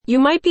You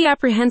might be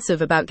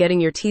apprehensive about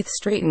getting your teeth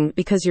straightened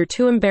because you're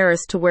too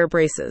embarrassed to wear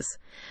braces.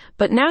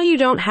 But now you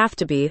don't have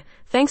to be,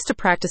 thanks to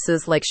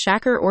practices like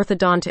Shacker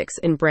Orthodontics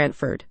in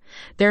Brantford.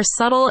 Their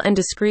subtle and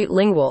discreet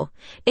lingual,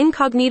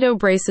 Incognito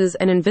braces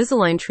and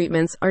Invisalign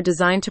treatments are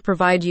designed to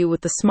provide you with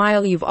the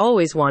smile you've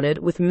always wanted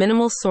with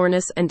minimal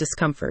soreness and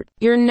discomfort.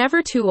 You're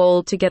never too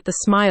old to get the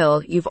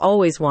smile you've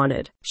always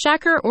wanted.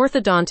 Shacker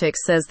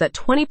Orthodontics says that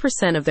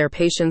 20% of their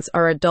patients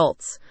are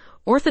adults.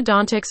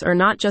 Orthodontics are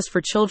not just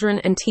for children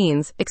and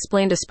teens,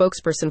 explained a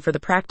spokesperson for the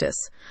practice.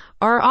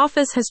 Our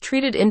office has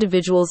treated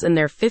individuals in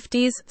their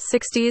 50s,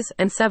 60s,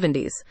 and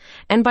 70s.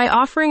 And by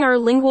offering our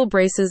lingual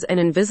braces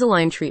and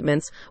Invisalign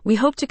treatments, we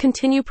hope to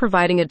continue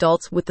providing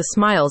adults with the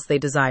smiles they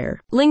desire.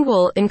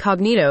 Lingual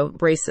Incognito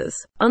braces.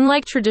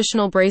 Unlike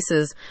traditional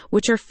braces,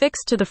 which are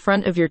fixed to the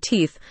front of your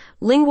teeth,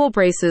 lingual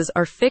braces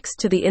are fixed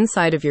to the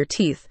inside of your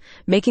teeth,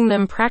 making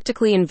them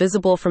practically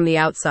invisible from the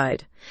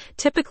outside.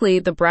 Typically,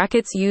 the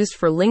brackets used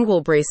for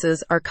lingual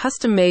braces are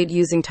custom-made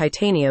using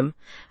titanium.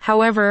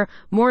 However,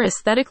 more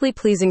aesthetically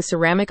pleasing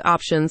ceramic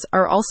options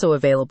are also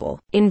available.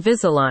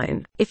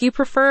 Invisalign. If you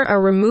prefer a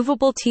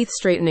removable teeth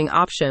straightening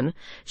option,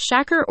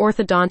 Shacker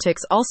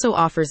Orthodontics also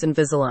offers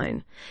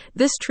Invisalign.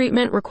 This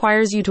treatment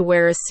requires you to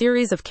wear a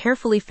series of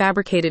carefully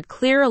fabricated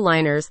clear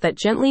aligners that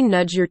gently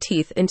nudge your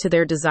teeth into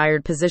their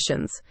desired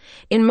positions.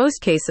 In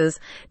most cases,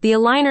 the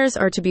aligners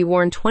are to be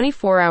worn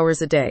 24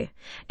 hours a day,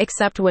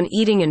 except when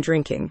eating and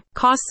drinking.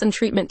 Costs and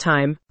treatment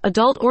time.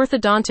 Adult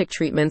orthodontic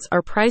treatments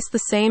are priced the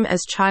same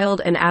as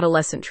child and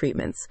adolescent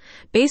treatments,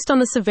 based on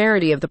the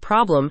severity of the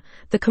problem,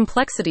 the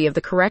complexity of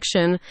the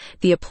correction,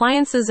 the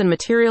appliances and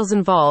materials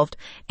involved,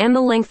 and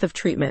the length of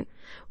treatment.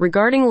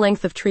 Regarding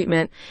length of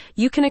treatment,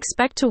 you can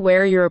expect to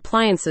wear your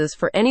appliances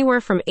for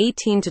anywhere from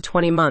 18 to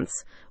 20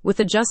 months, with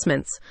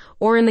adjustments,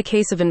 or in the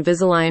case of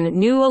Invisalign,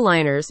 new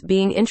aligners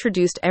being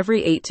introduced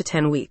every 8 to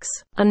 10 weeks.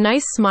 A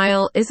nice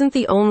smile isn't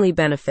the only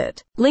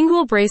benefit.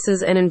 Lingual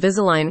braces and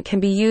Invisalign can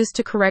be used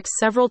to correct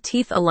several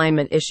teeth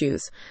alignment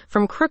issues,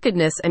 from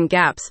crookedness and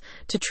gaps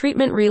to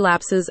treatment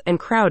relapses and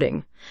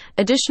crowding.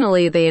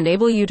 Additionally, they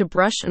enable you to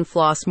brush and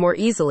floss more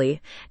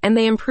easily, and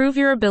they improve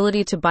your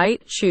ability to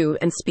bite, chew,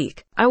 and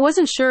speak. I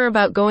wasn't sure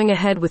about going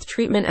ahead with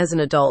treatment as an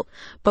adult,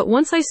 but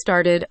once I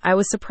started, I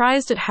was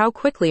surprised at how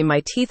quickly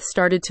my teeth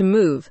started to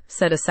move,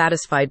 said a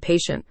satisfied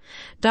patient.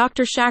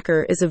 Dr.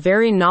 Shacker is a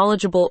very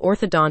knowledgeable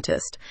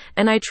orthodontist,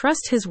 and I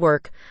trust his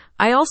work.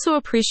 I also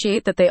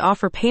appreciate that they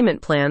offer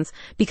payment plans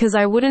because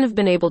I wouldn't have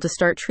been able to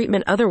start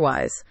treatment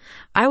otherwise.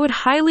 I would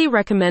highly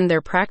recommend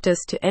their practice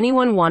to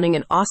anyone wanting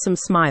an awesome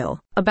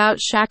smile. About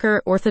Shacker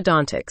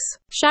Orthodontics.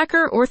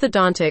 Shacker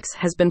Orthodontics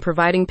has been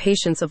providing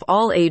patients of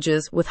all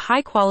ages with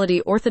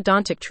high-quality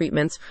orthodontic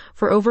treatments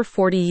for over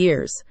 40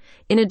 years.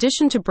 In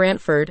addition to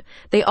Brantford,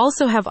 they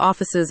also have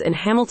offices in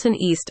Hamilton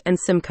East and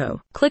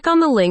Simcoe. Click on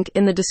the link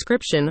in the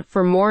description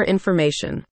for more information.